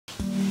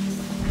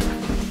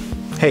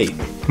Hey,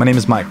 my name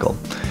is Michael.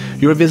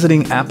 You're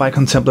visiting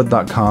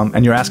appicontemplate.com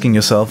and you're asking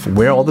yourself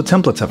where all the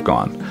templates have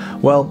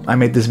gone. Well, I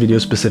made this video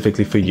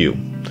specifically for you.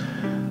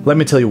 Let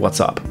me tell you what's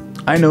up.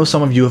 I know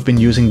some of you have been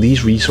using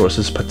these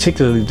resources,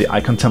 particularly the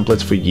icon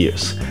templates, for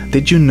years.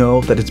 Did you know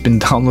that it's been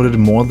downloaded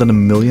more than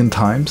 1 million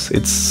times?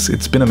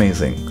 It's been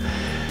amazing.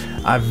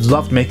 I've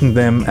loved making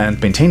them and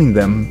maintaining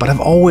them, but I've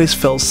always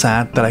felt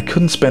sad that I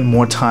couldn't spend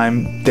more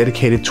time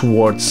dedicated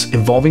towards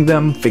evolving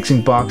them,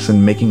 fixing bugs,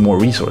 and making more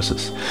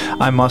resources.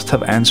 I must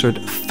have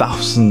answered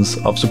thousands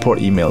of support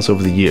emails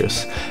over the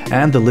years,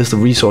 and the list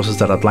of resources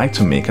that I'd like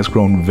to make has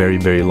grown very,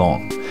 very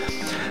long.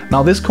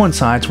 Now this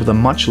coincides with a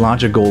much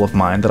larger goal of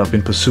mine that I've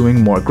been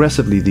pursuing more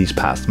aggressively these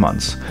past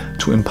months,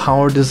 to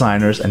empower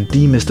designers and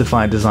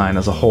demystify design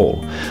as a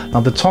whole.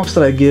 Now the talks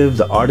that I give,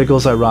 the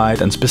articles I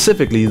write, and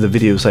specifically the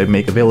videos I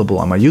make available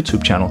on my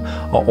YouTube channel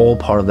are all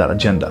part of that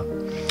agenda.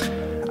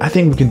 I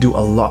think we can do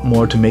a lot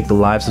more to make the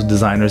lives of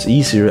designers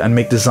easier and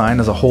make design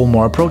as a whole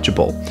more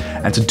approachable.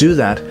 And to do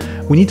that,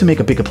 we need to make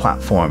a bigger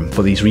platform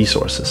for these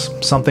resources,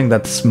 something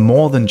that's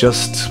more than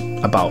just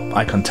about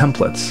icon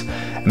templates.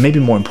 And maybe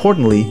more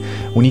importantly,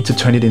 we need to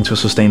turn it into a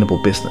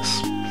sustainable business.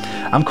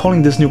 I'm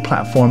calling this new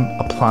platform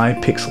Apply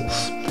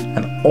Pixels,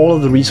 and all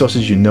of the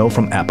resources you know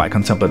from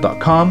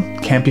appicontemplate.com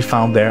can be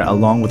found there,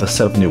 along with a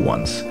set of new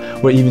ones.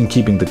 We're even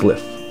keeping the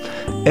glyph.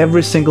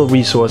 Every single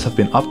resource have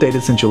been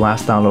updated since you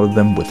last downloaded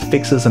them with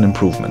fixes and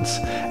improvements,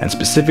 and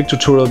specific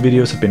tutorial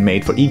videos have been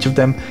made for each of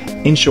them.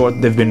 In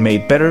short, they've been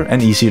made better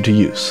and easier to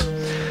use.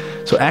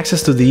 So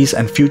access to these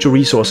and future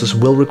resources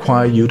will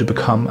require you to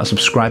become a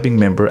subscribing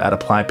member at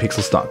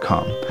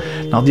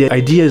applypixels.com. Now the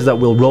idea is that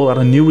we'll roll out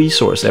a new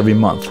resource every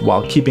month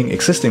while keeping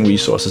existing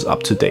resources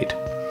up to date.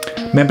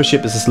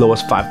 Membership is as low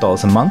as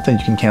 $5 a month and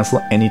you can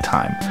cancel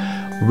anytime.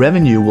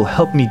 Revenue will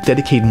help me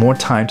dedicate more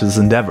time to this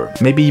endeavor,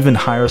 maybe even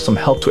hire some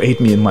help to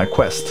aid me in my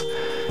quest.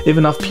 If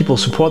enough people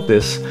support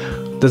this,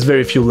 there's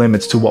very few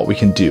limits to what we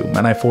can do,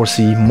 and I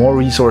foresee more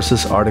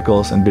resources,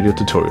 articles, and video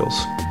tutorials.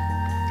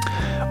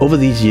 Over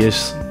these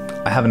years,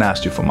 I haven't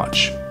asked you for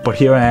much, but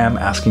here I am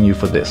asking you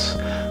for this.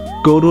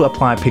 Go to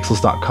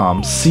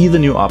applypixels.com, see the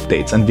new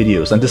updates and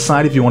videos, and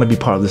decide if you want to be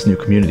part of this new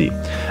community.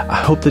 I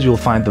hope that you'll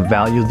find the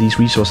value these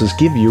resources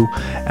give you,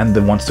 and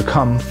the ones to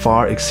come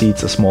far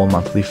exceeds a small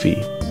monthly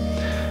fee.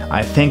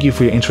 I thank you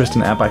for your interest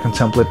in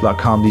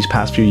appicontemplate.com these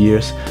past few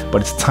years,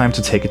 but it's time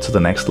to take it to the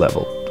next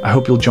level. I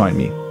hope you'll join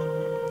me.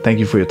 Thank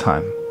you for your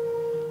time.